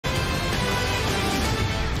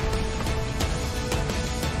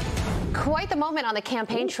Quite the moment on the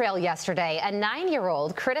campaign trail yesterday. A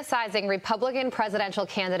 9-year-old criticizing Republican presidential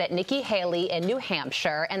candidate Nikki Haley in New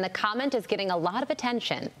Hampshire, and the comment is getting a lot of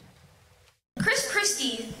attention. Chris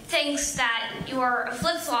Christie thinks that you are a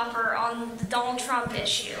flip-flopper on the Donald Trump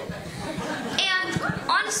issue. And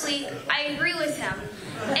honestly, I agree with him.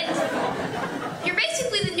 And you're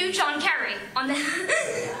basically the new John Kerry on the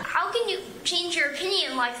How can you change your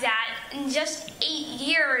opinion like that in just 8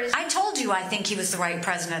 years? I told you I think he was the right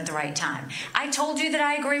president at the right time. I told you that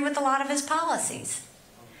I agree with a lot of his policies.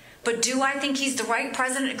 But do I think he's the right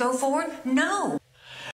president to go forward? No.